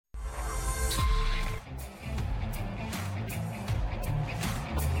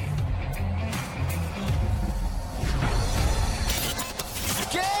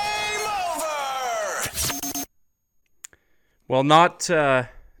Well, not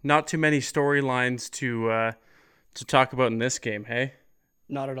too many storylines to talk about in this game. Hey,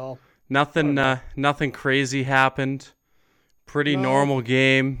 Not at all. Not nothing at all. nothing crazy happened. Pretty No. normal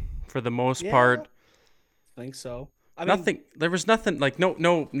game for the most Yeah. part. Think so. I mean, Nothing. There was nothing like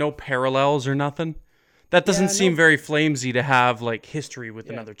no parallels or nothing. That doesn't yeah, seem no. very flamesy to have like history with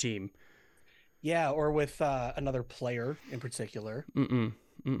Yeah. another team. Yeah, or with another player in particular. Mm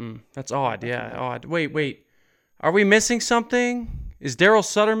mm. That's Yeah, odd. nothing Yeah, like odd. Wait, yeah. wait. Are we missing something? Is Daryl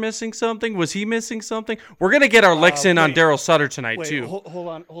Sutter missing something? Was he missing something? We're gonna get our licks in on Wait. Daryl Sutter tonight Wait, too.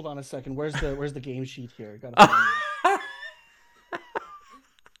 hold on a second. Where's the game sheet here? Gotta find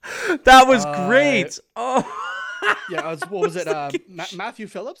that. That was Uh great. Oh, yeah, what was what's it? the game Matthew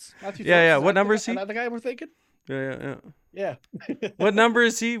Phillips? Matthew Yeah, Phillips, yeah. is What that number is he? the guy we're thinking? Yeah, yeah, Yeah. What number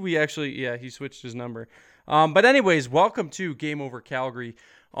is he? We actually, yeah, he switched his number. But anyways, welcome to Game Over Calgary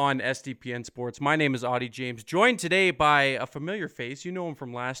on SDPN Sports. My name is Audie James, joined today by a familiar face. You know him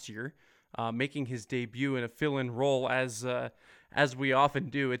from last year, making his debut in a fill-in role as we often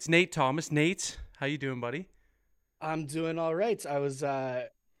do. It's Nate Thomas. Nate, how you doing, buddy? I'm doing all right. I was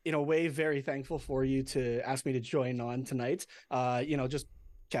in a way very thankful for you to ask me to join on tonight. Just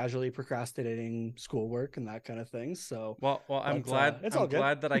casually procrastinating schoolwork and that kind of thing. So, Well, I'm but glad. it's I'm all good.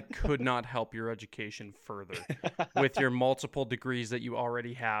 glad that I could not help your education further with your multiple degrees that you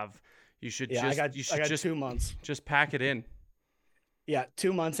already have. You should Yeah, just, I got 2 months. just pack it in. Yeah,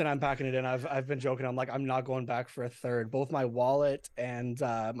 2 months and I'm packing it in. I've been joking. I'm like, I'm not going back for a third. Both my wallet and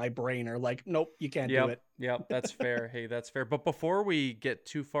my brain are like, nope, you can't do Yep, it. yep, that's fair. Hey, that's fair. But before we get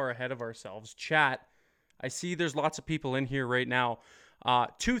too far ahead of ourselves, chat, I see there's lots of people in here right now.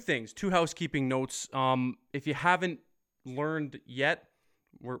 Two things, two housekeeping notes. If you haven't learned yet,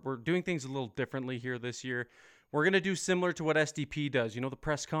 we're doing things a little differently here this year. We're going to do similar to what SDP does. You know, the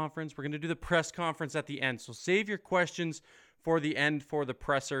press conference? We're going to do the press conference at the end. So save your questions for the end for the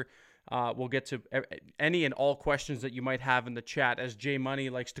presser. We'll get to any and all questions that you might have in the chat, as Jay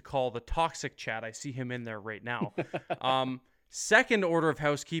Money likes to call the toxic chat. I see him in there right now. Second order of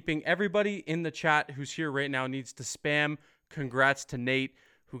housekeeping, everybody in the chat who's here right now needs to spam congrats to Nate,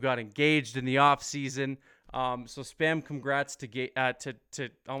 who got engaged in the off season. So spam congrats to to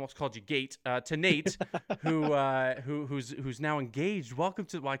almost called you Gate to Nate, who's now engaged. Welcome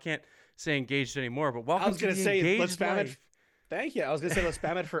to, well, I can't say engaged anymore, but I welcome was to gonna the say let's engaged spam it. life. Thank you. I was gonna say let's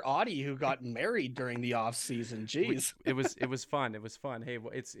spam it for Audie, who got married during the off season. Jeez. It was fun. It was fun. Hey,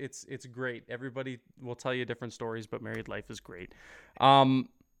 it's great. Everybody will tell you different stories, but married life is great. Um,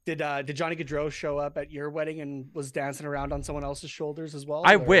 Did Johnny Gaudreau show up at your wedding and was dancing around on someone else's shoulders as well?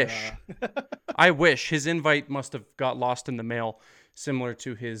 I Or wish. I wish his invite must have got lost in the mail, similar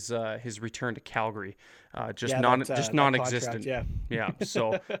to his return to Calgary, yeah, just that contract, non-existent. yeah. Yeah.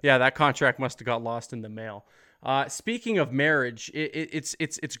 So yeah, that contract must have got lost in the mail. Speaking of marriage,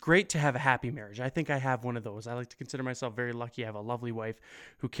 it's great to have a happy marriage. I think I have one of those. I like to consider myself very lucky. I have a lovely wife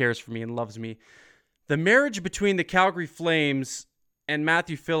who cares for me and loves me. The marriage between the Calgary Flames and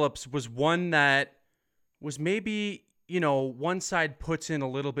Matthew Phillips was one that was maybe, one side puts in a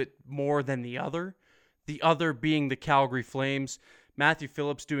little bit more than the other being the Calgary Flames. Matthew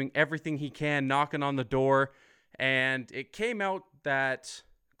Phillips doing everything he can, knocking on the door. And it came out that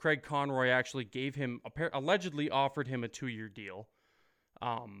Craig Conroy actually allegedly offered him a 2-year deal.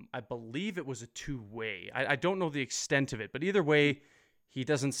 I believe it was a two-way. I don't know the extent of it, but either way, he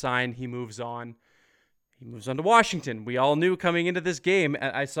doesn't sign. He moves on. He moves on to Washington. We all knew coming into this game.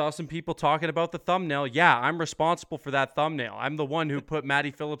 I saw some people talking about the thumbnail. Yeah, I'm responsible for that thumbnail. I'm the one who put Matty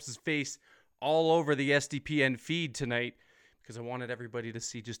Phillips' face all over the SDPN feed tonight because I wanted everybody to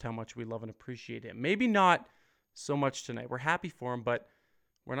see just how much we love and appreciate him. Maybe not so much tonight. We're happy for him, but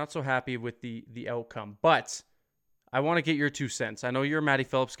we're not so happy with the outcome. But I want to get your 2 cents. I know you're a Matty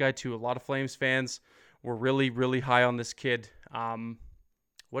Phillips guy too. A lot of Flames fans were really, really high on this kid.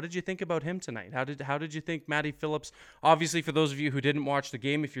 What did you think about him tonight? How did you think Matty Phillips, obviously for those of you who didn't watch the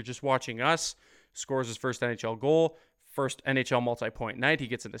game, if you're just watching us, scores his first NHL goal, first NHL multi-point night. He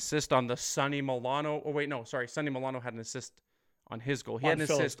gets an assist on the Sonny Milano. Oh wait, no, sorry. Sonny Milano had an assist on his goal. He had On an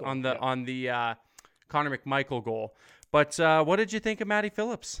Phillips' assist goal, on the yeah. Connor McMichael goal. But what did you think of Matty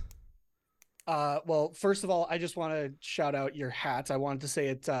Phillips? Well, first of all, I just want to shout out your hat. I wanted to say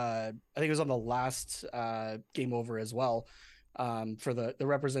it. I think it was on the last game over as well, for the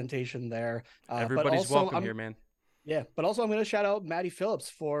representation there. But Everybody's also, welcome here, man. I'm going to shout out Matty Phillips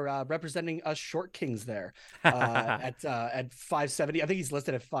for representing us short kings there at 570. I think he's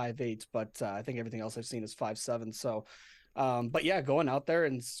listed at 5'8", but I think everything else I've seen is 5'7". So, but yeah, going out there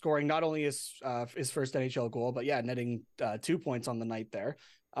and scoring not only his first NHL goal, but yeah, netting 2 points on the night there.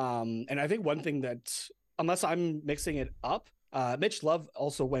 And I think one thing that, unless I'm mixing it up, Mitch Love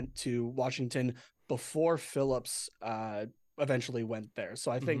also went to Washington before Phillips eventually went there.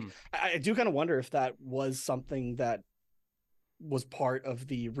 So I think Mhm. I do kind of wonder if that was something that was part of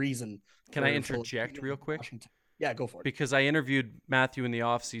the reason Can I for Phillips interject being real in quick? Washington. Yeah, go for it. Because I interviewed Matthew in the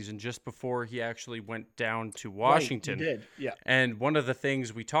offseason just before he actually went down to Right, you Washington. did. Yeah. And one of the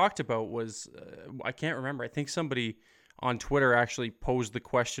things we talked about was I can't remember. I think somebody on Twitter actually posed the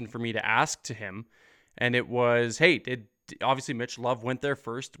question for me to ask to him. And it was, hey, obviously Mitch Love went there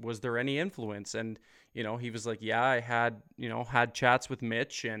first. Was there any influence? And, he was like, yeah, I had chats with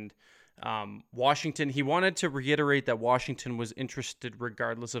Mitch and Washington. He wanted to reiterate that Washington was interested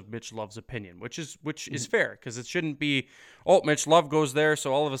regardless of Mitch Love's opinion, which is Mhm. fair because it shouldn't be, oh, Mitch Love goes there,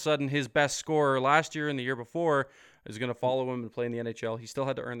 so all of a sudden his best scorer last year and the year before is going to follow him and play in the NHL. He still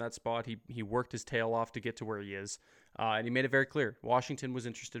had to earn that spot. He worked his tail off to get to where he is, and he made it very clear Washington was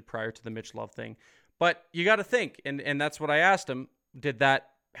interested prior to the Mitch Love thing. But you got to think, and that's what I asked him. Did that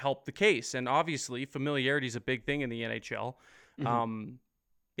help the case? And obviously, familiarity is a big thing in the NHL. Mhm. Um,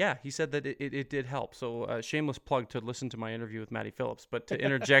 yeah, he said that it did help. So, shameless plug to listen to my interview with Matty Phillips. But to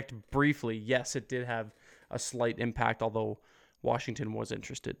interject briefly, yes, it did have a slight impact, although Washington was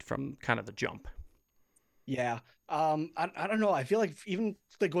interested from kind of the jump. Yeah. I don't know. I feel like even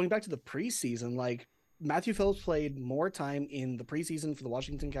like going back to the preseason, like Matthew Phillips played more time in the preseason for the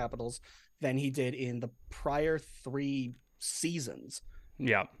Washington Capitals than he did in the prior 3 seasons,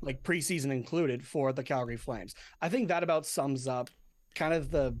 Yeah. like preseason included for the Calgary Flames. I think that about sums up kind of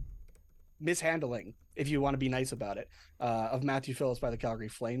the mishandling, if you want to be nice about it, of Matthew Phillips by the Calgary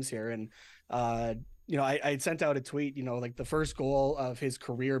Flames here. And uh, I sent out a tweet. Like the first goal of his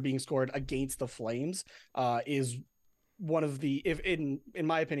career being scored against the Flames is one of the, if in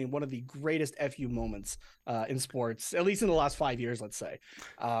my opinion, one of the greatest FU moments in sports, at least in the last 5 years, let's say.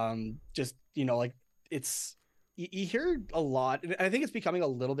 Just like it's you hear a lot, and I think it's becoming a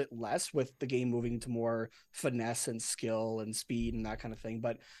little bit less with the game moving to more finesse and skill and speed and that kind of thing.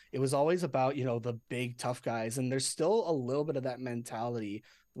 But it was always about the big tough guys, and there's still a little bit of that mentality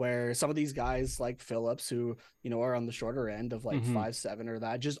where some of these guys like Phillips, who are on the shorter end of like Mm-hmm. 5'7" or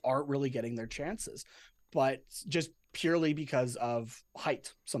that, just aren't really getting their chances, but just purely because of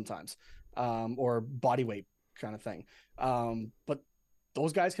height sometimes, or body weight kind of thing. But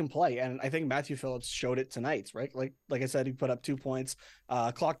those guys can play, and I think Matthew Phillips showed it tonight, right? Like I said, he put up 2 points,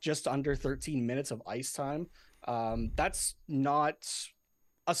 clocked just under 13 minutes of ice time. That's not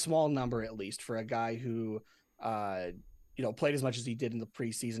a small number, at least for a guy who played as much as he did in the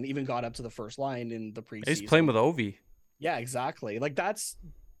preseason, even got up to the first line in the He's playing preseason. with Ovi. Yeah, exactly. Like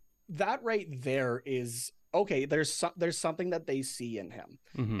that right there is okay. There's something that they see in him,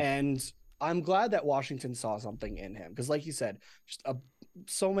 Mm-hmm. and I'm glad that Washington saw something in him, because, like you said, just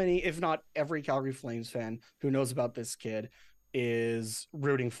so many, if not every Calgary Flames fan who knows about this kid is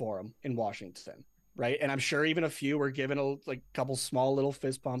rooting for him in Washington, right? And I'm sure even a few were given a couple small little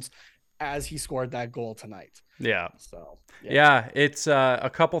fist pumps as he scored that goal tonight. Yeah. So yeah. Yeah, it's a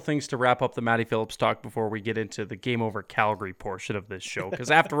couple things to wrap up the Matty Phillips talk before we get into the Game Over Calgary portion of this show.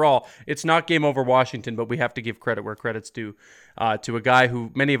 Because after all, it's not Game Over Washington, but we have to give credit where credit's due to a guy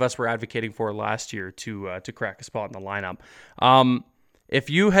who many of us were advocating for last year to crack a spot in the lineup. If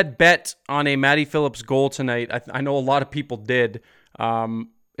you had bet on a Matty Phillips goal tonight, I know a lot of people did.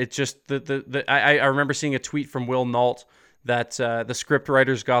 It's just I remember seeing a tweet from Will Nault that the script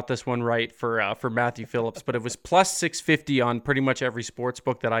writers got this one right for Matthew Phillips, but it was plus 650 on pretty much every sports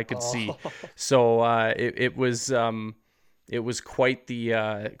book that I could see. Oh. So it was quite the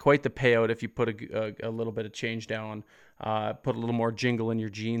payout if you put a little bit of change down, put a little more jingle in your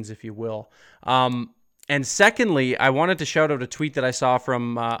jeans, if you will. And secondly, I wanted to shout out a tweet that I saw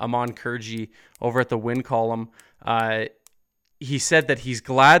from Aman Kurji over at the Win column. He said that he's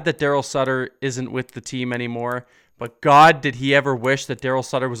glad that Daryl Sutter isn't with the team anymore. But God, did he ever wish that Daryl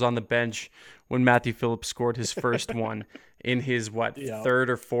Sutter was on the bench when Matthew Phillips scored his first one in his, Yeah. third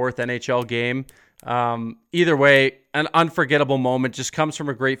or fourth NHL game. Either way, an unforgettable moment. Just comes from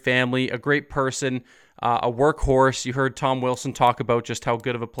a great family, a great person, a workhorse. You heard Tom Wilson talk about just how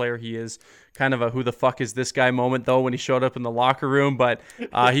good of a player he is. Kind of a who the fuck is this guy moment, though, when he showed up in the locker room. But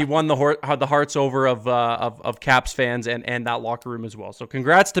he won the hearts over of Caps fans and that locker room as well. So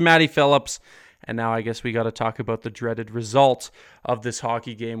congrats to Matty Phillips. And now I guess we got to talk about the dreaded result of this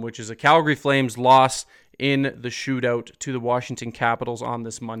hockey game, which is a Calgary Flames loss in the shootout to the Washington Capitals on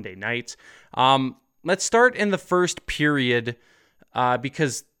this Monday night. Let's start in the first period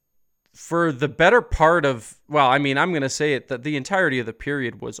because for the better part of, I'm going to say it, that the entirety of the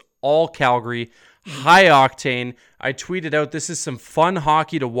period was all Calgary, high octane. I tweeted out, this is some fun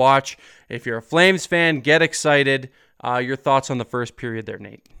hockey to watch. If you're a Flames fan, get excited. Your thoughts on the first period there,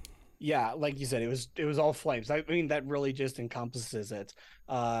 Nate? Yeah, like you said, it was all Flames. I mean, that really just encompasses it.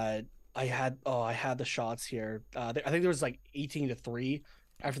 Uh, I had the shots here. I think there was like 18-3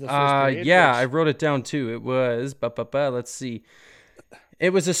 after the first period, Yeah, I which wrote it down too. It was, let's see.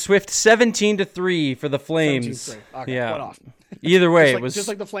 It was a swift 17-3 for the Flames. 17-3. Okay, Yeah. one off. Either way, just it like just was.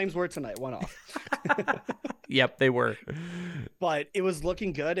 like the Flames were tonight, one off. Yep, they were. But it was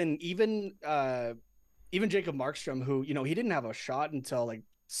looking good, and even Jacob Markstrom, who he didn't have a shot until like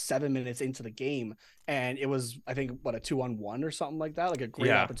 7 minutes into the game, and it was, I think, what, a 2-on-1 or something like that, like a great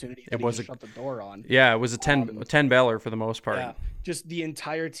Yeah, opportunity it that he was just shut the door on. it was a 10 beller for the most part. Yeah, just the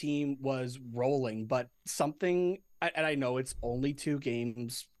entire team was rolling, but something, and I know it's only 2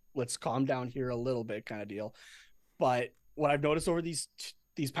 games. Let's calm down here a little bit, kind of deal. But what I've noticed over these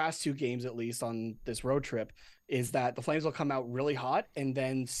past 2 games, at least on this road trip, is that the Flames will come out really hot, and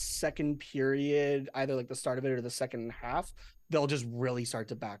then second period, either like the start of it or the second half, they'll just really start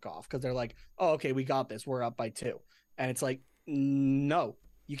to back off because they're like, "Oh, okay, we got this. We're up by 2," and it's like, no,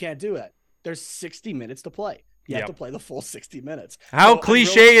 you can't do that. There's 60 minutes to play. You have to Yep. play the full 60 minutes. How So I'm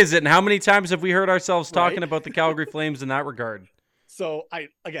cliche really is it, and how many times have we heard ourselves right. talking about the Calgary Flames in that regard? So I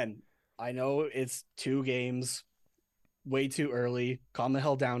know it's 2 games, way too early. Calm the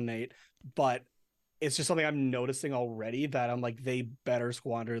hell down, Nate. But it's just something I'm noticing already that I'm like, they better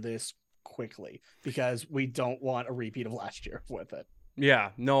squander this quickly because we don't want a repeat of last year with it. Yeah,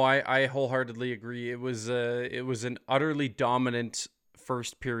 no, I wholeheartedly agree. It was an utterly dominant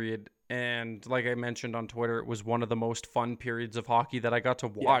first period, and like I mentioned on Twitter, it was one of the most fun periods of hockey that I got to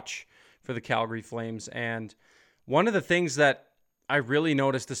Yeah. watch for the Calgary Flames. And one of the things that I really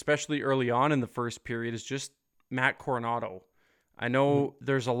noticed, especially early on in the first period, is just Matt Coronado. I know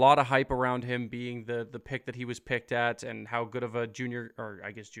there's a lot of hype around him being the pick that he was picked at, and how good of a junior, or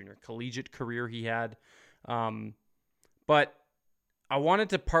I guess junior collegiate career he had. But I wanted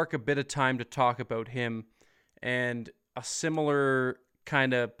to park a bit of time to talk about him and a similar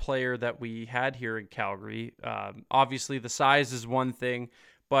kind of player that we had here in Calgary. Obviously, the size is one thing,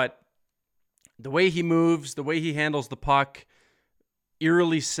 but the way he moves, the way he handles the puck,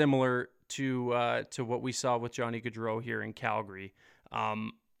 eerily similar to what we saw with Johnny Gaudreau here in Calgary.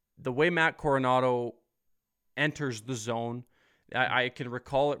 The way Matt Coronado enters the zone, I can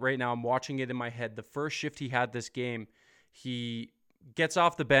recall it right now. I'm watching it in my head. The first shift he had this game, he gets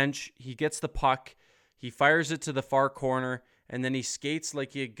off the bench, he gets the puck, he fires it to the far corner, and then he skates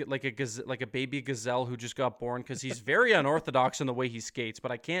like a baby gazelle who just got born, because he's very unorthodox in the way he skates.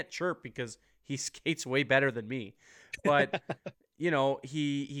 But I can't chirp because he skates way better than me. But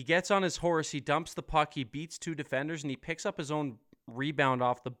he gets on his horse, he dumps the puck, he beats 2 defenders, and he picks up his own rebound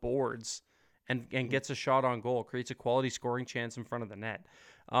off the boards and gets a shot on goal, creates a quality scoring chance in front of the net.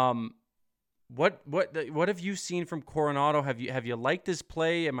 What have you seen from Coronado? Have you liked his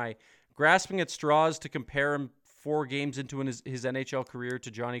play? Am I grasping at straws to compare him 4 games into his NHL career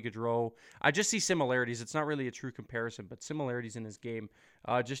to Johnny Gaudreau? I just see similarities. It's not really a true comparison, but similarities in his game.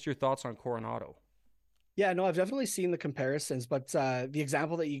 Just your thoughts on Coronado. Yeah, no, I've definitely seen the comparisons, but the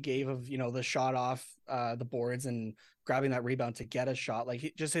example that you gave of, the shot off the boards and grabbing that rebound to get a shot,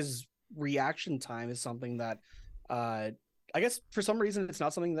 like just his reaction time is something that I guess for some reason it's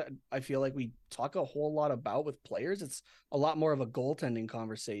not something that I feel like we talk a whole lot about with players. It's a lot more of a goaltending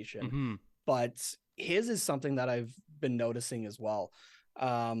conversation, Mm-hmm. but his is something that I've been noticing as well.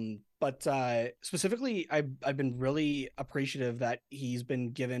 But specifically, I've been really appreciative that he's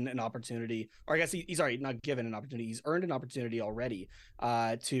been given an opportunity, or I guess he's already not given an opportunity. He's earned an opportunity already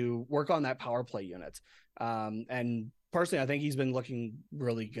to work on that power play unit. And personally, I think he's been looking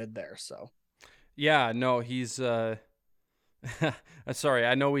really good there. So Yeah, no, he's sorry,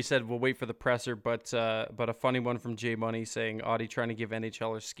 I know we said we'll wait for the presser, but a funny one from Jay Money saying Audie trying to give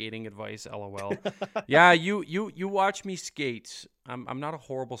NHLers skating advice. LOL. Yeah, you watch me skate. I'm not a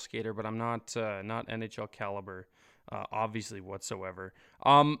horrible skater, but I'm not NHL caliber, obviously whatsoever.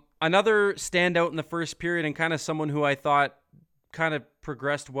 Another standout in the first period, and kind of someone who I thought kind of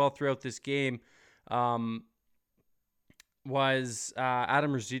progressed well throughout this game, was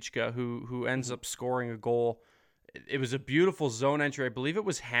Adam Ruzicka, who ends up scoring a goal. It was a beautiful zone entry. I believe it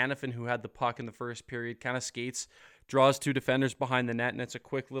was Hannafin who had the puck in the first period, kind of skates, draws 2 defenders behind the net, and it's a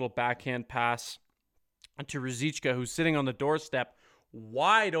quick little backhand pass to Ruzicka, who's sitting on the doorstep,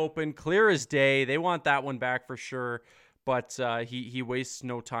 wide open, clear as day. They want that one back for sure, but he wastes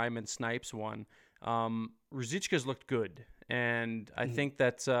no time and snipes one. Ruzicka's looked good, and I think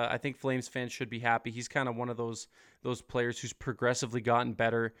that Flames fans should be happy. He's kind of one of those those players who's progressively gotten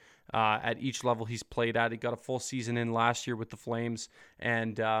better at each level he's played at. He got a full season in last year with the Flames,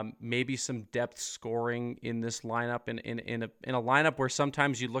 and maybe some depth scoring in this lineup, in a lineup where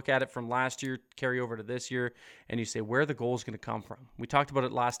sometimes you look at it from last year, carry over to this year, and you say, where are the goals going to come from? We talked about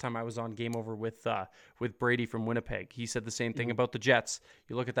it last time I was on Game Over with Brady from Winnipeg. He said the same thing about the Jets.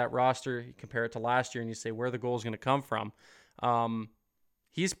 You look at that roster, you compare it to last year, and you say, where are the goals going to come from?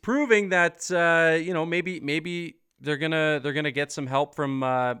 He's proving that maybe they're gonna get some help from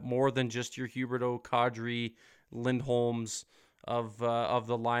more than just your Huberdeau, Kadri, Lindholms of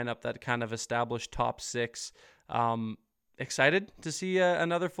the lineup that kind of established top six. Excited to see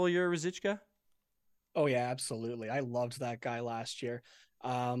another full year of Ruzicka? Oh yeah, absolutely. I loved that guy last year.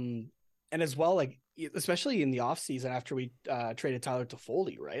 And as well, like especially in the offseason after we traded Tyler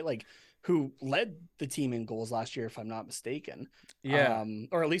Toffoli, right? Like who led the team in goals last year, if I'm not mistaken. Yeah,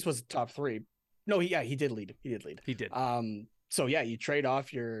 Or at least was top three. No, he did lead. He did lead. he did. So yeah, you trade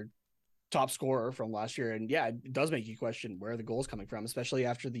off your top scorer from last year, and yeah, it does make you question where the goals coming from, especially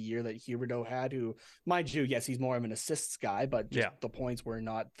after the year that Huberdeau had. Who, mind you, yes, he's more of an assists guy, but just the points were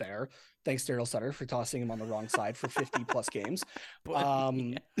not there. Thanks, Daryl Sutter, for tossing him on the wrong side for 50 plus games.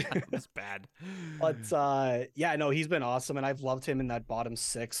 That was bad. But yeah, no, he's been awesome, and I've loved him in that bottom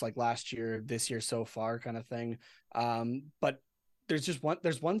six, like last year, this year so far, kind of thing. But there's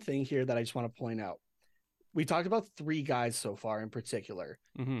one thing here that I just want to point out. We talked about three guys so far in particular,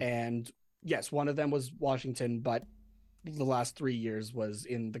 and yes, one of them was Washington, but the last 3 years was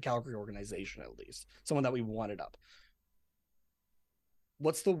in the Calgary organization, at least someone that we wanted up.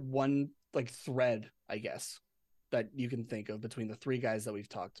 What's the one like thread, I guess, that you can think of between the three guys that we've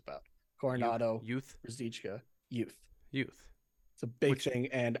talked about? Coronado, youth, Ruzicka, youth. It's a big thing,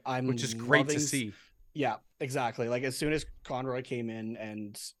 and which is great to see. Yeah, exactly. Like as soon as Conroy came in,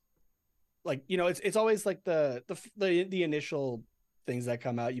 and like it's always like the initial things that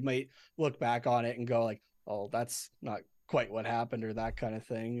come out. You might look back on it and go like, oh, that's not quite what happened, or that kind of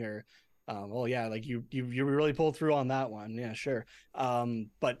thing, or oh yeah, like you really pulled through on that one. Yeah, sure.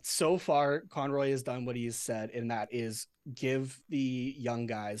 But so far Conroy has done what he's said, and that is give the young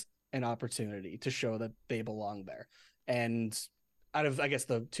guys an opportunity to show that they belong there. And out of, I guess,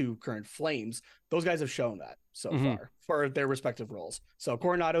 the two current Flames, those guys have shown that so far for their respective roles. So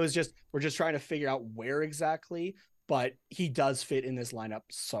Coronado is we're just trying to figure out where exactly, but he does fit in this lineup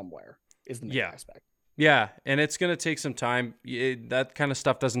somewhere is the main aspect. Yeah, and it's going to take some time. That kind of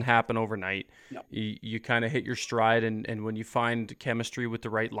stuff doesn't happen overnight. No. You kind of hit your stride, and when you find chemistry with the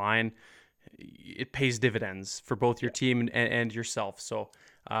right line, it pays dividends for both your team and yourself. So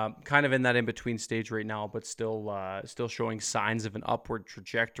kind of in that in-between stage right now, but still showing signs of an upward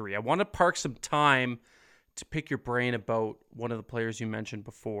trajectory. I want to park some time to pick your brain about one of the players you mentioned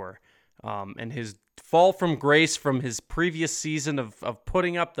before, and his fall from grace from his previous season of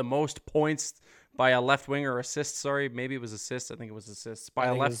putting up the most points by a left winger assists. Sorry, maybe it was assists. I think it was assists by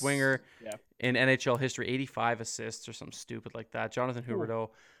a left winger in NHL history. 85 assists or something stupid like that. Jonathan Huberdeau.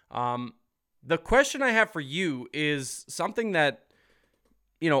 The question I have for you is something that,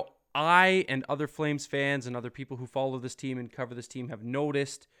 I and other Flames fans and other people who follow this team and cover this team have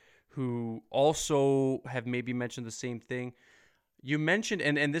noticed, who also have maybe mentioned the same thing. You mentioned,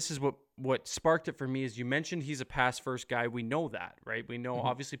 and this is what sparked it for me, is you mentioned he's a pass-first guy. We know that, right? We know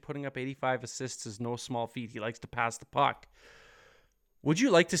obviously putting up 85 assists is no small feat. He likes to pass the puck. Would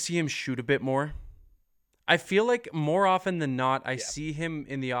you like to see him shoot a bit more? I feel like more often than not, I see him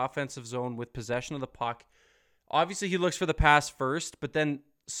in the offensive zone with possession of the puck. Obviously, he looks for the pass first, but then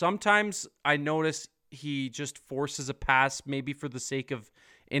sometimes I notice he just forces a pass, maybe for the sake of,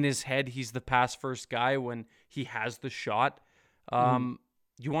 in his head, he's the pass-first guy when he has the shot.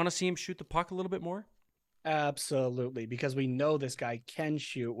 You want to see him shoot the puck a little bit more? Absolutely, because we know this guy can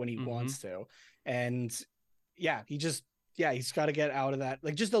shoot when he wants to. And he's got to get out of that,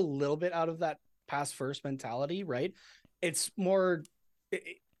 like just a little bit out of that pass first mentality, right? It's more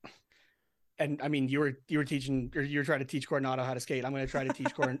and I mean, you were teaching, or you're trying to teach Coronado how to skate. I'm going to try to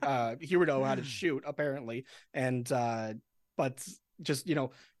teach Huberdeau how to shoot, apparently. And but just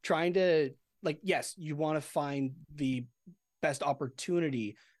trying to, like, yes, you want to find the best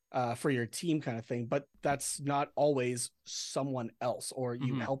opportunity for your team, kind of thing, but that's not always someone else or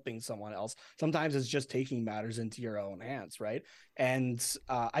you helping someone else. Sometimes it's just taking matters into your own hands, right? And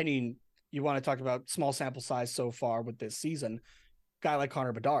I mean, you want to talk about small sample size so far with this season, guy like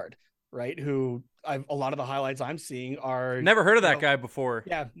Connor Bedard, right? Who a lot of the highlights I'm seeing are, never heard of that guy before.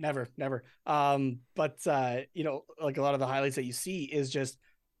 Yeah, never. But like a lot of the highlights that you see is just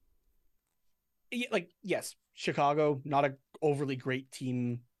like, yes, Chicago, not a overly great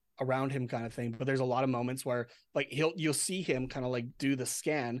team around him kind of thing. But there's a lot of moments where like you'll see him kind of like do the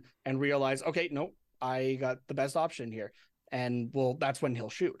scan and realize, okay, nope, I got the best option here. And well, that's when he'll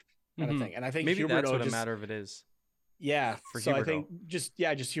shoot kind of Mm-hmm. thing. And I think Maybe that's Huberdeau what a just, matter of it is yeah. for So I Huberdeau. think just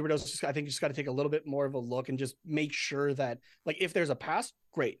Huberdeau's just, I think just got to take a little bit more of a look and just make sure that like if there's a pass,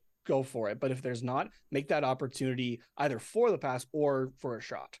 great, go for it. But if there's not, make that opportunity either for the pass or for a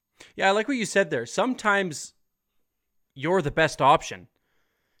shot. Yeah, I like what you said there. Sometimes you're the best option.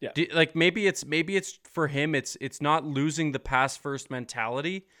 Yeah. Like maybe it's for him. It's not losing the pass first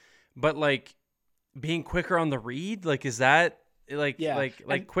mentality, but like being quicker on the read. Like is that Yeah.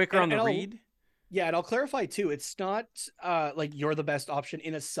 quicker on the read? Yeah, and I'll clarify too. It's not like you're the best option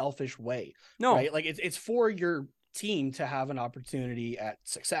in a selfish way, No. right? Like it's for your team to have an opportunity at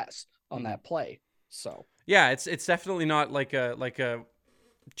success on that play. So yeah, it's definitely not like a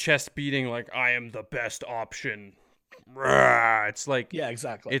chest beating like I am the best option. It's like yeah,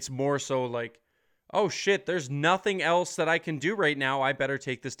 exactly. it's more so like, oh shit, there's nothing else that I can do right now. I better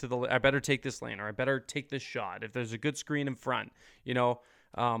take this I better take this lane, or I better take this shot if there's a good screen in front, you know.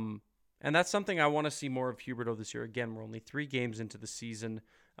 And that's something I want to see more of Huberdeau this year. Again, we're only 3 games into the season.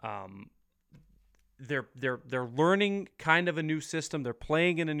 They're learning kind of a new system. They're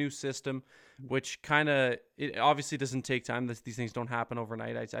playing in a new system, which kind of it obviously doesn't take time. These things don't happen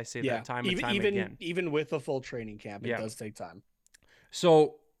overnight. I say that time and time again. Even with a full training camp, it does take time.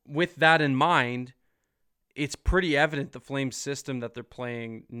 So with that in mind, it's pretty evident the Flames system that they're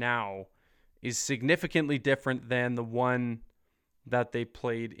playing now is significantly different than the one that they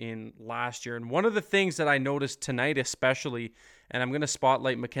played in last year. And one of the things that I noticed tonight especially, and I'm going to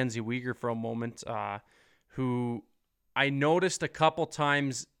spotlight Mackenzie Weegar for a moment, who I noticed a couple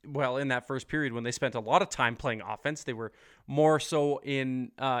times, well, in that first period when they spent a lot of time playing offense. They were more so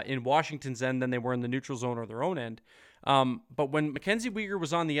in Washington's end than they were in the neutral zone or their own end. But when Mackenzie Weegar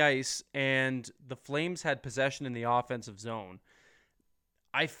was on the ice and the Flames had possession in the offensive zone,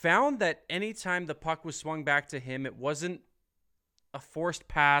 I found that anytime the puck was swung back to him, it wasn't a forced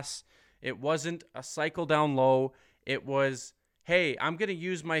pass. It wasn't a cycle down low. It was, hey, I'm going to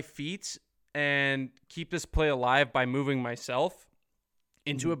use my feet and keep this play alive by moving myself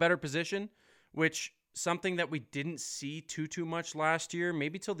into a better position, which something that we didn't see too much last year,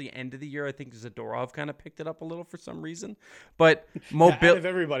 maybe till the end of the year. I think Zadorov kind of picked it up a little for some reason, but out of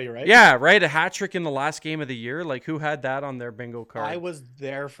everybody, right? Yeah, right. A hat trick in the last game of the year. Like who had that on their bingo card? I was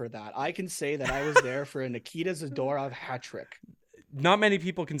there for that. I can say that I was there for a Nikita Zadorov hat trick. Not many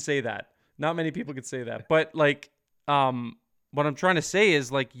people can say that. But like, what I'm trying to say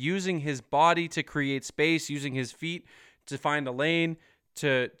is like using his body to create space, using his feet to find a lane,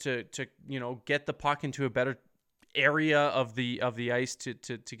 to get the puck into a better area of the ice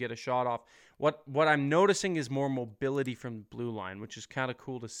to get a shot off. What I'm noticing is more mobility from the blue line, which is kind of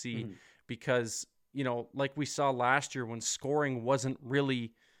cool to see because, like we saw last year when scoring wasn't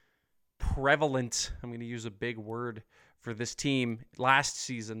really prevalent. I'm going to use a big word for this team last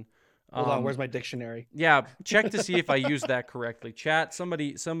season. Hold on, where's my dictionary? Yeah, check to see if I used that correctly. Chat,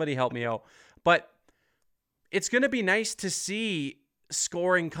 somebody help me out. But it's going to be nice to see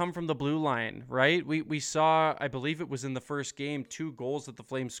scoring come from the blue line, right? We saw, I believe it was in the first game, 2 goals that the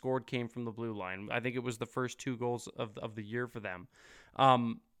Flames scored came from the blue line. I think it was the first 2 goals of the year for them.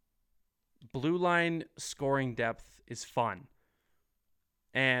 Blue line scoring depth is fun.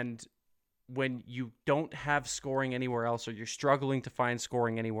 And when you don't have scoring anywhere else, or you're struggling to find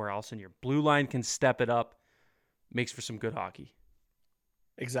scoring anywhere else, and your blue line can step it up, makes for some good hockey.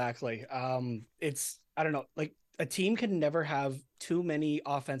 Exactly. It's, I don't know, like a team can never have too many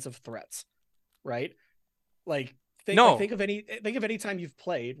offensive threats, right? Like think of any time you've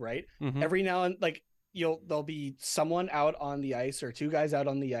played, right? Mm-hmm. Every now and like there'll be someone out on the ice or 2 guys out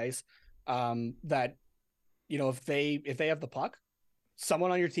on the ice that if they have the puck,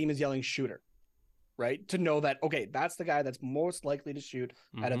 someone on your team is yelling shooter, right? To know that, okay, that's the guy that's most likely to shoot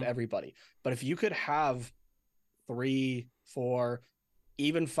out of everybody. But if you could have 3, 4,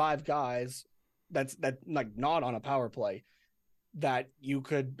 even 5 guys that like not on a power play, that you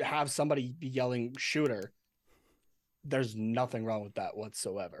could have somebody be yelling shooter, there's nothing wrong with that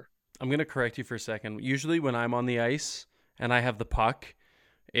whatsoever. I'm going to correct you for a second. Usually when I'm on the ice and I have the puck,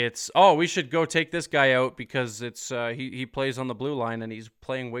 it's, oh, we should go take this guy out because it's he plays on the blue line and he's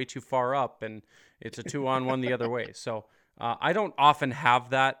playing way too far up and it's a 2-on-1 the other way. So I don't often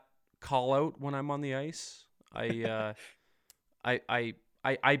have that call out when I'm on the ice. I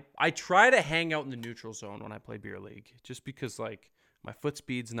try to hang out in the neutral zone when I play beer league, just because like my foot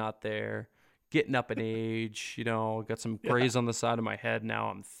speed's not there, getting up in age, got some grays on the side of my head now.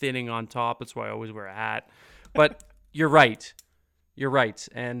 I'm thinning on top. That's why I always wear a hat. But you're right. You're right,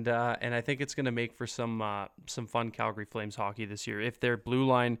 and I think it's going to make for some fun Calgary Flames hockey this year if their blue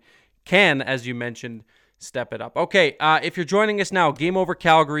line can, as you mentioned, step it up. Okay, if you're joining us now, Game Over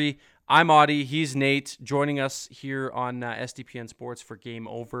Calgary. I'm Audie. He's Nate, joining us here on SDPN Sports for Game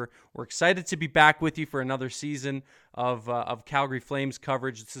Over. We're excited to be back with you for another season of Calgary Flames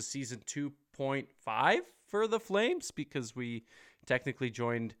coverage. This is season 2.5 for the Flames because we technically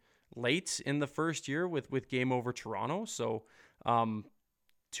joined late in the first year with Game Over Toronto. So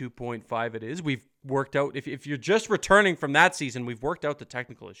 2.5 it is. We've worked out, if you're just returning from that season, we've worked out the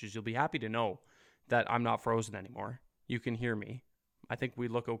technical issues. You'll be happy to know that I'm not frozen anymore. You can hear me. I think we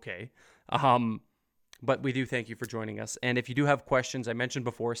look okay. But we do thank you for joining us. And if you do have questions, I mentioned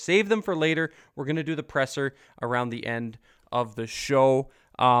before, save them for later. We're going to do the presser around the end of the show.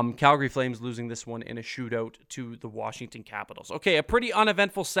 Calgary Flames losing this one in a shootout to the Washington Capitals. Okay, a pretty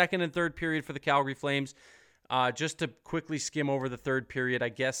uneventful second and third period for the Calgary Flames. Just to quickly skim over the third period, I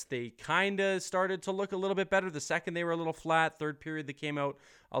guess they kind of started to look a little bit better. The second, they were a little flat. Third period, they came out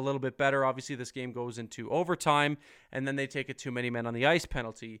a little bit better. Obviously, this game goes into overtime, and then they take a too many men on the ice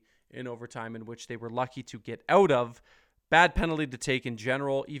penalty in overtime, in which they were lucky to get out of. Bad penalty to take in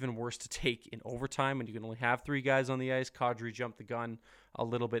general, even worse to take in overtime when you can only have 3 guys on the ice. Kadri jumped the gun a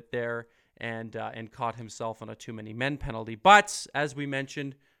little bit there and caught himself on a too many men penalty. But as we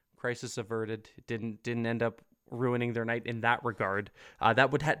mentioned, crisis averted. It didn't end up ruining their night in that regard.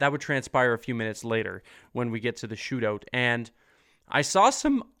 That would transpire a few minutes later when we get to the shootout. And I saw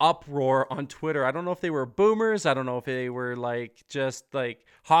some uproar on Twitter. I don't know if they were boomers. I don't know if they were just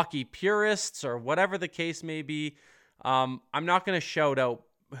hockey purists or whatever the case may be. I'm not going to shout out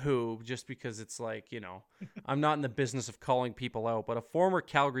who, just because it's I'm not in the business of calling people out, but a former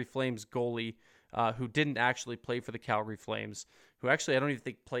Calgary Flames goalie who didn't actually play for the Calgary Flames, who actually I don't even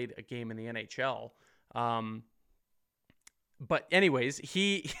think played a game in the NHL. But anyways,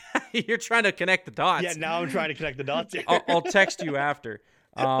 you're trying to connect the dots. Yeah, now I'm trying to connect the dots here. I'll text you after.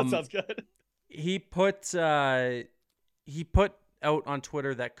 That sounds good. He put out on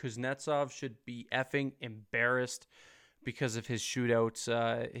Twitter that Kuznetsov should be effing embarrassed because of his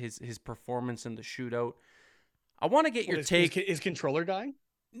shootout, his performance in the shootout. I want to get your take. Is controller dying?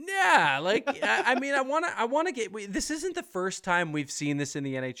 Yeah, I want to get. This isn't the first time we've seen this in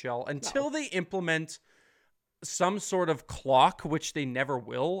the NHL until they implement some sort of clock, which they never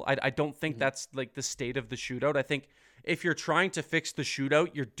will. I don't think that's the state of the shootout. I think if you're trying to fix the shootout,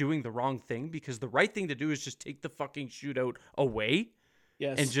 you're doing the wrong thing, because the right thing to do is just take the fucking shootout away.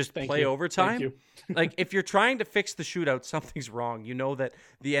 Yes, and just play overtime. If you're trying to fix the shootout, something's wrong. You know that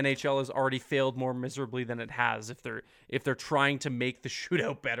the NHL has already failed more miserably than it has if they're trying to make the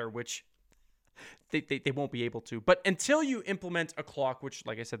shootout better, which they won't be able to. But until you implement a clock, which,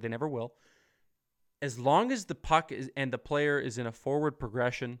 like I said, they never will, as long as the puck and the player is in a forward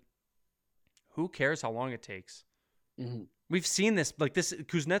progression, who cares how long it takes? Mm-hmm. We've seen this.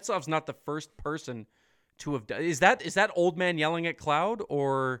 Kuznetsov's not the first person to have done. Is that old man yelling at cloud,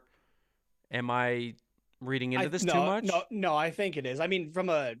 or am I reading into this too much? No, I think it is. I mean, from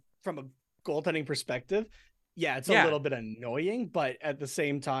a goaltending perspective, yeah, it's a little bit annoying, but at the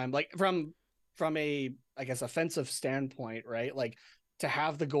same time, from a, I guess, offensive standpoint, right? To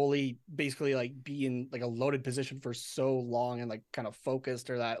have the goalie basically be in a loaded position for so long and kind of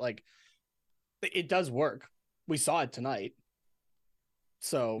focused, or that it does work. We saw it tonight.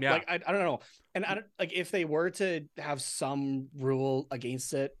 So I don't know. And I don't, if they were to have some rule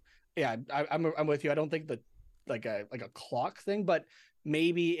against it, yeah, I'm with you. I don't think that a clock thing, but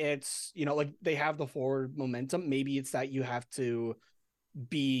maybe it's, they have the forward momentum. Maybe it's that you have to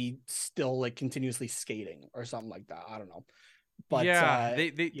be still continuously skating or something like that. I don't know. But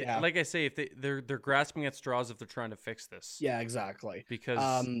they like I say, if they're grasping at straws if they're trying to fix this. Yeah, exactly.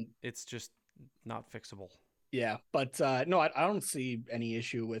 Because it's just not fixable. Yeah, but no, I don't see any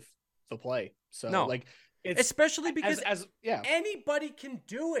issue with the play. So no. It's especially because anybody can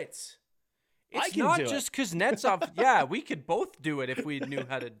do it. It's not just Kuznetsov. Yeah, we could both do it if we knew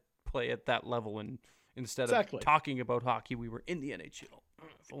how to play at that level, and instead of talking about hockey, we were in the NHL.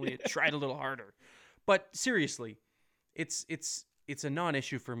 If only it tried a little harder. But seriously, it's a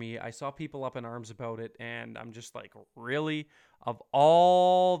non-issue for me. I saw people up in arms about it, and I'm just really? Of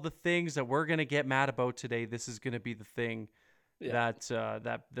all the things that we're going to get mad about today, this is going to be the thing that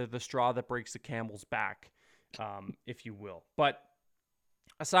the straw that breaks the camel's back, if you will. But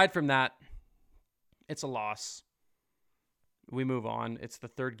aside from that, it's a loss. We move on. It's the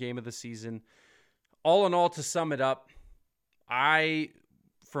third game of the season. All in all, to sum it up,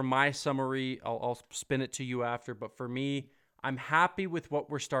 for my summary, I'll spin it to you after, but for me, I'm happy with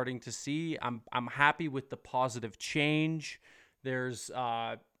what we're starting to see. I'm happy with the positive change There's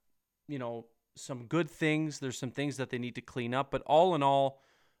you know, some good things. There's some things that they need to clean up, but all in all,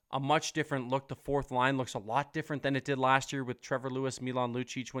 a much different look. The fourth line looks a lot different than it did last year with Trevor Lewis, Milan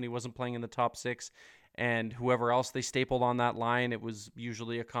Lucic when he wasn't playing in the top six, and whoever else they stapled on that line. It was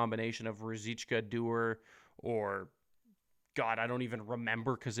usually a combination of Ruzicka, Dewar, or God, I don't even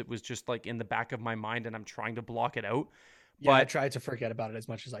remember because it was just like in the back of my mind and I'm trying to block it out. Yeah, I But tried to forget about it as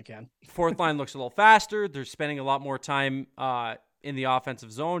much as I can. fourth line looks a little faster. They're spending a lot more time in the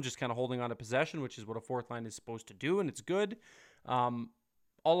offensive zone, just kind of holding on to possession, which is what a fourth line is supposed to do, and it's good. Um,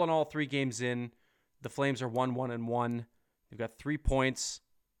 all in all, 3 games in, the Flames are 1-1-1. They've got 3 points,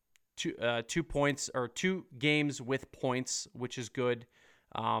 2 points or 2 games with points, which is good.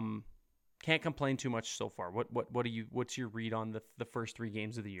 Can't complain too much so far. What's your read on the first 3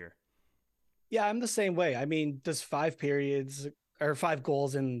 games of the year? Yeah, I'm the same way. I mean, does 5 periods or 5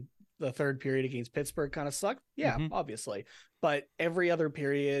 goals in the third period against Pittsburgh kind of suck? Yeah, Mm-hmm. obviously. But every other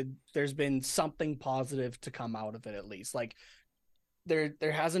period, there's been something positive to come out of it at least. Like there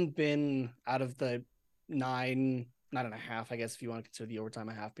hasn't been out of the 9.5, I guess if you want to consider the overtime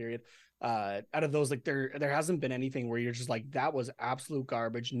a half period. Out of those, like there hasn't been anything where you're just like that was absolute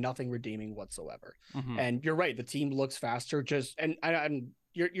garbage, nothing redeeming whatsoever. Mm-hmm. And you're right, the team looks faster. Just and I'm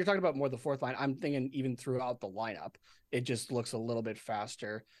you're talking about more the fourth line. I'm thinking even throughout the lineup, it just looks a little bit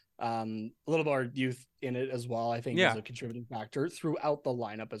faster. A little more youth in it as well, I think, is Yeah. a contributing factor throughout the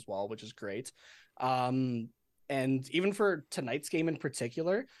lineup as well, which is great. And even for tonight's game in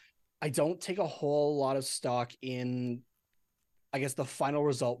particular, I don't take a whole lot of stock in, I guess, the final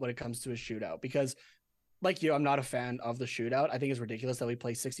result when it comes to a shootout because, like you, I'm not a fan of the shootout. I think it's ridiculous that we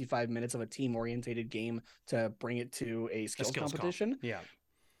play 65 minutes of a team orientated game to bring it to a A skills skills comp. competition. Yeah.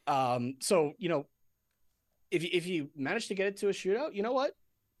 So if you manage to get it to a shootout, you know what?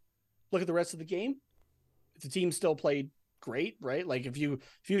 Look at the rest of the game. The team still played great, right? Like if you'd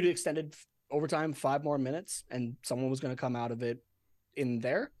extended overtime 5 more minutes and someone was going to come out of it in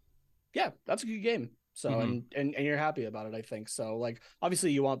there, yeah, that's a good game. So Mm-hmm. and you're happy about it, I think. So like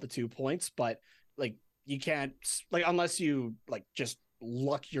obviously you want the 2 points, but like you can't, like, unless you like just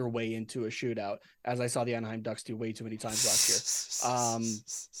luck your way into a shootout, as I saw the Anaheim Ducks do way too many times last year.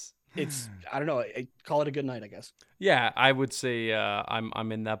 It's, I don't know, call it a good night, I guess. Yeah, I would say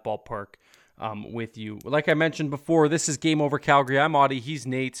I'm in that ballpark with you. Like I mentioned before, this is Game Over Calgary. I'm Audie. He's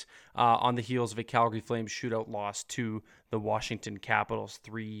Nate. On the heels of a Calgary Flames shootout loss to the Washington Capitals,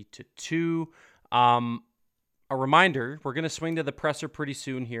 3-2. A reminder: we're going to swing to the presser pretty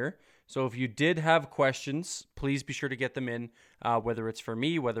soon here. So if you did have questions, please be sure to get them in. Whether it's for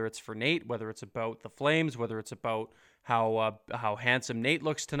me, whether it's for Nate, whether it's about the Flames, whether it's about how handsome Nate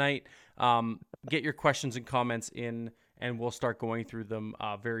looks tonight. Get your questions and comments in, and we'll start going through them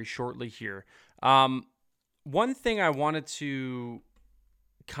very shortly here. One thing I wanted to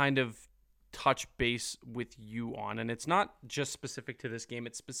kind of touch base with you on, and it's not just specific to this game,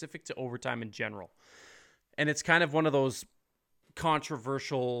 it's specific to overtime in general. And it's kind of one of those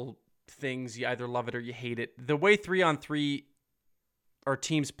controversial things. You either love it or you hate it. The way 3-on-3 or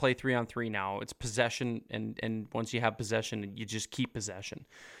teams play 3-on-3 now, it's possession, and once you have possession, you just keep possession.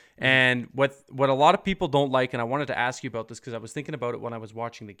 And what a lot of people don't like, and I wanted to ask you about this because I was thinking about it when I was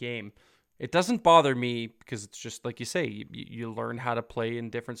watching the game. It doesn't bother me because it's just like you say, you learn how to play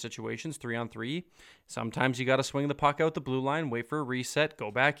in different situations, 3-on-3. Sometimes you got to swing the puck out the blue line, wait for a reset, go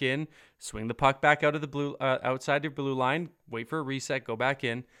back in, swing the puck back out of the blue outside your blue line, wait for a reset, go back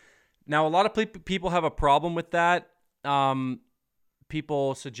in. Now, a lot of people have a problem with that.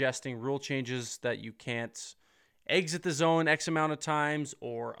 People suggesting rule changes that you can't exit the zone X amount of times,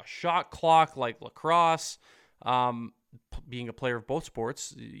 or a shot clock like lacrosse. Being a player of both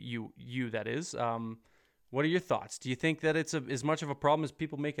sports, you that is. What are your thoughts? Do you think that it's as much of a problem as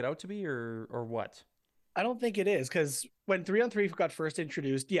people make it out to be, or what? I don't think it is, because when 3-on-3 got first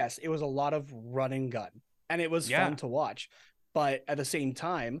introduced, yes, it was a lot of run and gun, and it was Yeah. fun to watch. But at the same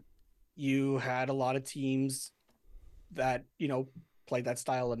time, you had a lot of teams that played that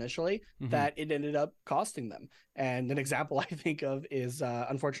style initially, Mm-hmm. that it ended up costing them. And an example I think of is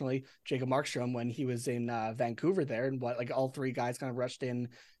unfortunately Jacob Markstrom when he was in Vancouver there, and what, like, all 3 guys kind of rushed in,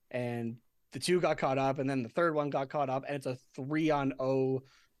 and the 2 got caught up, and then the third one got caught up, and it's a 3-on-0,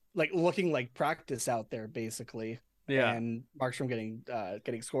 like looking like practice out there basically, Yeah. and Markstrom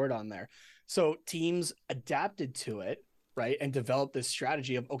getting scored on there. So teams adapted to it, right, and developed this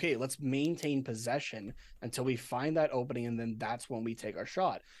strategy of, okay, let's maintain possession until we find that opening, and then that's when we take our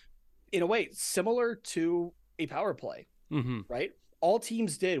shot. In a way, similar to a power play, Mm-hmm. right? All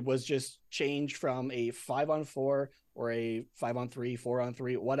teams did was just change from a 5-on-4 or a 5-on-3,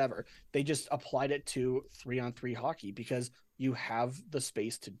 4-on-3, whatever. They just applied it to 3-on-3 hockey because you have the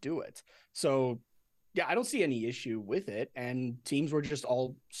space to do it. So yeah, I don't see any issue with it. And teams were just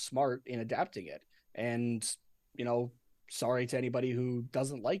all smart in adapting it. And, you know, sorry to anybody who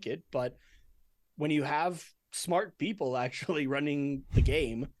doesn't like it, but when you have smart people actually running the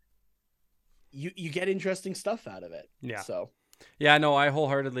game, you get interesting stuff out of it. Yeah. So Yeah, no, I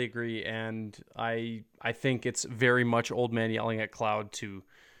wholeheartedly agree, and I think it's very much old man yelling at cloud to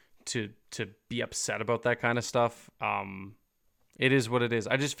be upset about that kind of stuff. It is what it is.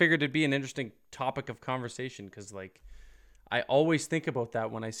 I just figured it'd be an interesting topic of conversation because, like, I always think about that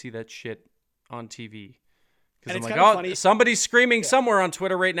when I see that shit on TV. Because I'm like, oh, funny. somebody's screaming somewhere on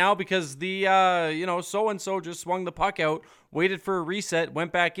Twitter right now because the, so and so just swung the puck out, waited for a reset,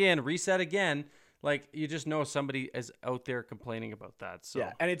 went back in, reset again. Like, you just know somebody is out there complaining about that. So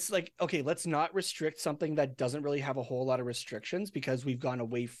yeah, and it's like, okay, let's not restrict something that doesn't really have a whole lot of restrictions because we've gone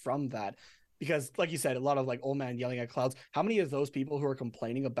away from that. Because, like you said, a lot of like old man yelling at clouds. How many of those people who are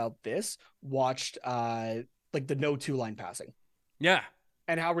complaining about this watched like the no 2-line passing? Yeah.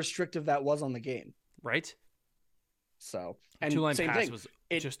 And how restrictive that was on the game. Right? So, and 2-line same pass thing. was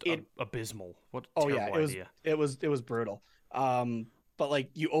just abysmal. What a terrible idea. It was brutal. But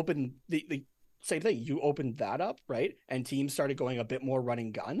like you open the same thing. You opened that up, right? And teams started going a bit more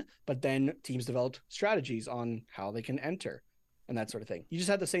running gun, but then teams developed strategies on how they can enter and that sort of thing. You just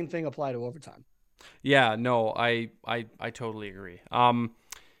had the same thing apply to overtime. Yeah, no, I totally agree.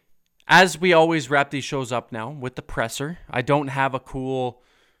 As we always wrap these shows up now with the presser, I don't have a cool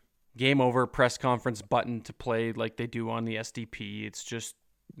game over press conference button to play like they do on the SDP. It's just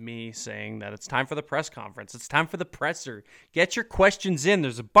me saying that it's time for the press conference. It's time for the presser. Get your questions in.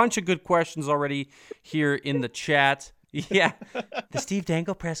 There's a bunch of good questions already here in the chat. Yeah, the Steve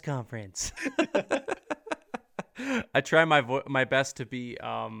Dangle press conference. I try my best to be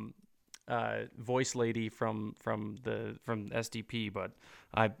voice lady from SDP, but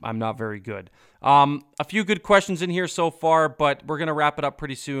I'm not very good. A few good questions in here so far, but we're gonna wrap it up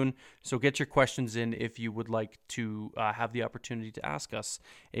pretty soon. So get your questions in if you would like to have the opportunity to ask us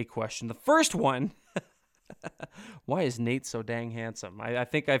a question. The first one. Why is Nate so dang handsome? I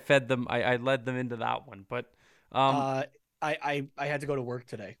think I fed them. I led them into that one, but I had to go to work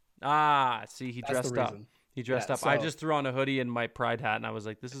today. See, he dressed up. He dressed up. So, I just threw on a hoodie and my Pride hat, and I was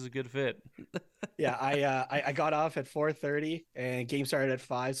like, "This is a good fit." Yeah, I got off at 4:30, and game started at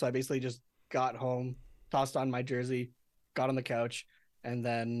 5. So I basically just got home, tossed on my jersey, got on the couch, and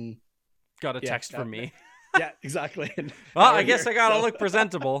then got a text from me. Yeah, exactly. Well, I guess I gotta look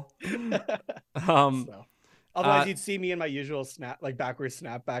presentable. So, otherwise, you'd see me in my usual backwards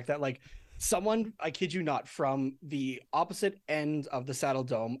snapback. That like someone, I kid you not, from the opposite end of the Saddle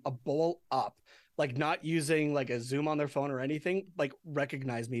Dome, a bowl up, like not using like a Zoom on their phone or anything, like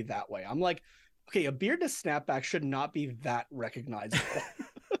recognize me that way. I'm like, okay, a beardless snapback should not be that recognizable.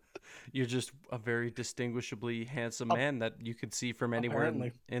 You're just a very distinguishably handsome man that you could see from anywhere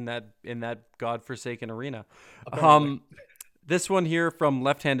in that godforsaken arena. This one here from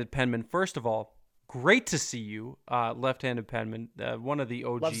Left-Handed Penman. First of all, great to see you, Left-Handed Penman, one of the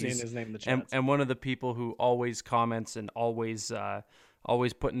OGs. Love seeing his name in the chat. And one of the people who always comments and always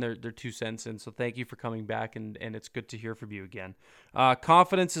putting their 2 cents in. So thank you for coming back, and it's good to hear from you again.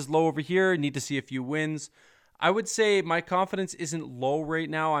 Confidence is low over here. Need to see a few wins. I would say my confidence isn't low right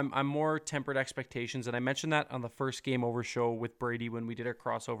now. I'm more tempered expectations, and I mentioned that on the first Game Over show with Brady when we did our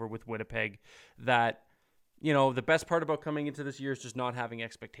crossover with Winnipeg, that, you know, the best part about coming into this year is just not having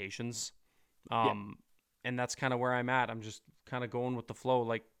expectations. And that's kind of where I'm at. I'm just kind of going with the flow.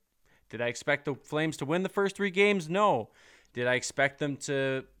 Like, did I expect the Flames to win the first 3 games? No. Did I expect them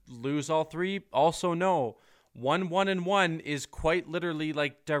to lose all 3? Also, no. 1-1-1 is quite literally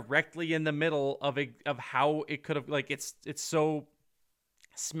like directly in the middle of how it could have, like, it's so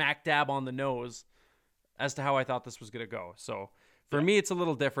smack dab on the nose as to how I thought this was going to go. So for me, it's a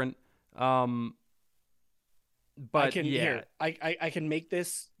little different. But I can make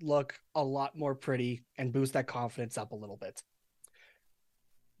this look a lot more pretty and boost that confidence up a little bit.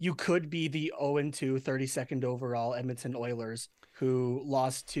 You could be the 0-2 32nd overall Edmonton Oilers who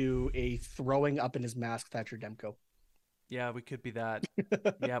lost to a throwing up in his mask Thatcher Demko. Yeah, we could be that.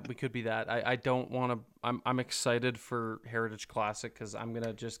 We could be that. I don't want to. I'm excited for Heritage Classic because I'm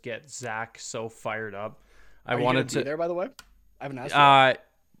gonna just get Zach so fired up. I wanted to be there, by the way. I haven't asked.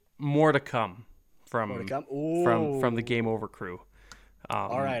 More to come from the Game Over crew.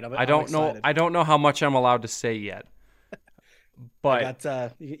 All right, I don't know. I don't know how much I'm allowed to say yet. But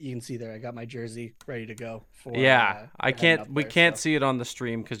you can see there, I got my jersey ready to go. I can't. We can't see it on the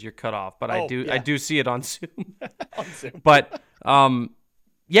stream because you're cut off. But I do see it on Zoom. On Zoom. But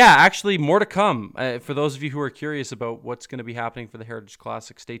Yeah, actually, more to come. For those of you who are curious about what's going to be happening for the Heritage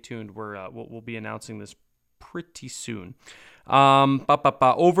Classic, stay tuned. We'll be announcing this pretty soon. Over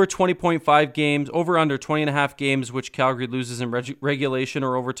 20.5 games, over under 20 and a half games, which Calgary loses in regulation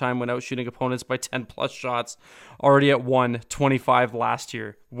or overtime when outshooting opponents by 10 plus shots. Already at 125 last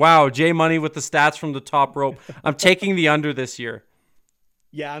year. Wow, Jay Money with the stats from the top rope. I'm taking the under this year.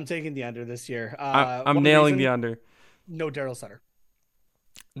 Yeah, I'm taking the under this year. I'm One nailing the reason, under. no Daryl Sutter.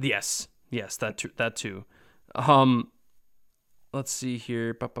 Yes, that too. Let's see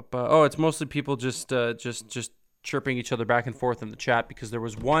here. Oh, it's mostly people just chirping each other back and forth in the chat because there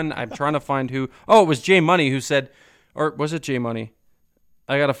was one. I'm trying to find who. Oh, it was Jay Money who said, or was it Jay Money?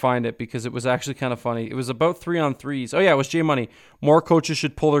 I gotta find it because it was actually kind of funny. It was about 3-on-3s. Oh yeah, it was Jay Money. More coaches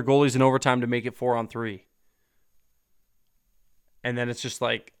should pull their goalies in overtime to make it 4-on-3. And then it's just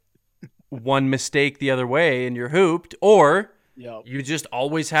like one mistake the other way and you're hooped, or Yep. you just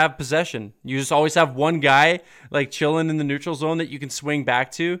always have possession. You just always have one guy like chilling in the neutral zone that you can swing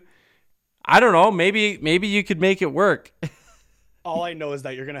back to. I don't know. Maybe you could make it work. All I know is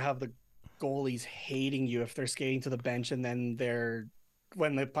that you're gonna have the goalies hating you if they're skating to the bench, and then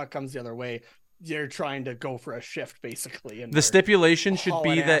when the puck comes the other way, they're trying to go for a shift basically. And The stipulation should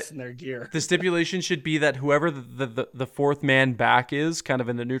hauling be ass that in their gear. the stipulation should be that whoever the fourth man back is, kind of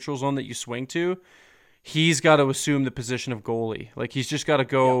in the neutral zone that you swing to, he's got to assume the position of goalie. Like he's just got to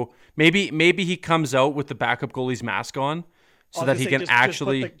go. Yeah. Maybe he comes out with the backup goalie's mask on, so that he can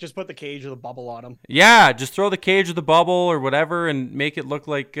actually just put the cage or the bubble on him. Yeah, just throw the cage or the bubble or whatever, and make it look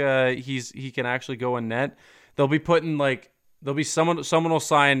like he can actually go in net. They'll be putting there'll be someone will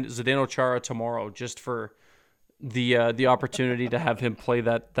sign Zdeno Chara tomorrow just for the opportunity to have him play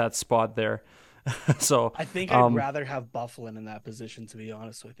that spot there. So I think I'd rather have Bufflin in that position, to be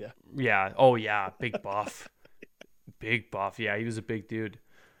honest with you. Yeah. Oh yeah, big buff. Big buff. Yeah, he was a big dude.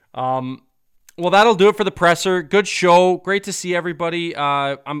 Well, that'll do it for the presser. Good show. Great to see everybody.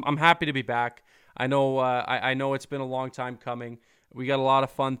 I'm happy to be back. I know I know it's been a long time coming. We got a lot of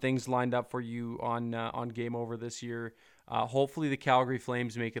fun things lined up for you on Game Over this year. Hopefully the Calgary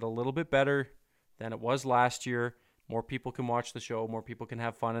Flames make it a little bit better than it was last year. More people can watch the show. More people can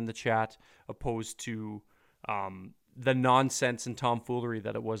have fun in the chat, opposed to the nonsense and tomfoolery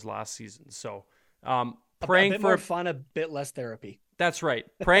that it was last season. So praying a bit for more fun, a bit less therapy. That's right.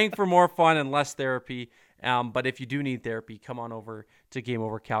 Praying for more fun and less therapy. But if you do need therapy, come on over to Game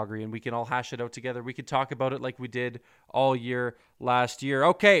Over Calgary and we can all hash it out together. We could talk about it like we did all year last year.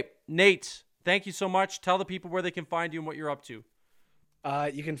 Okay, Nate, thank you so much. Tell the people where they can find you and what you're up to.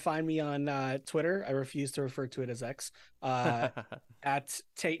 You can find me on Twitter. I refuse to refer to it as X. At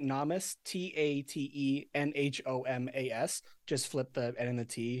Tatenamas, TATENHOMAS. Just flip the N and the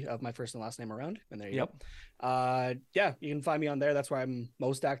T of my first and last name around, and there you go. Yeah, you can find me on there. That's where I'm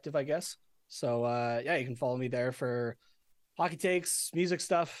most active, I guess. So yeah, you can follow me there for hockey takes, music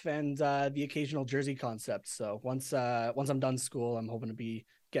stuff, and the occasional jersey concept. So once I'm done school, I'm hoping to be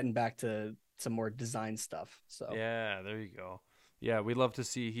getting back to some more design stuff. So yeah, there you go. Yeah, we love to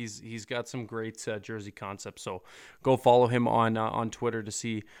see he's got some great jersey concepts. So go follow him on Twitter to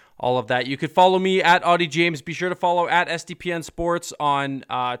see all of that. You could follow me at Audie James. Be sure to follow at SDPN Sports on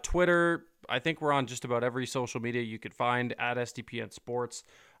Twitter. I think we're on just about every social media you could find at SDPN Sports.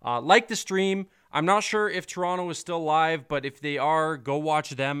 Like the stream. I'm not sure if Toronto is still live, but if they are, go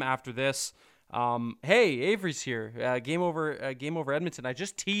watch them after this. Hey, Avery's here. Game over Edmonton. I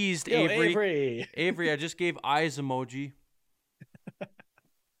just teased Avery. Avery, I just gave eyes emoji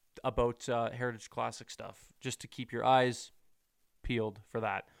about Heritage Classic stuff, just to keep your eyes peeled for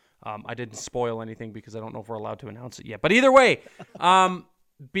that. I didn't spoil anything because I don't know if we're allowed to announce it yet. But either way,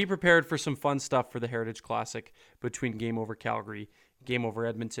 be prepared for some fun stuff for the Heritage Classic between Game Over Calgary, Game Over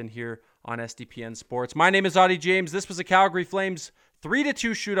Edmonton here on SDPN Sports. My name is Audie James. This was a Calgary Flames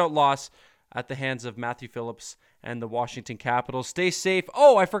 3-2 shootout loss at the hands of Matthew Phillips and the Washington Capitals. Stay safe.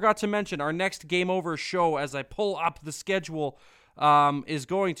 Oh, I forgot to mention our next Game Over show, as I pull up the schedule, is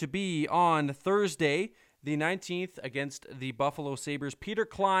going to be on Thursday, the 19th, against the Buffalo Sabres. Peter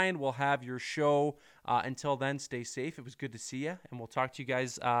Klein will have your show. Until then, stay safe. It was good to see you, and we'll talk to you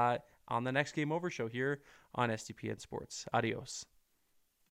guys on the next Game Over show here on SDPN Sports. Adios.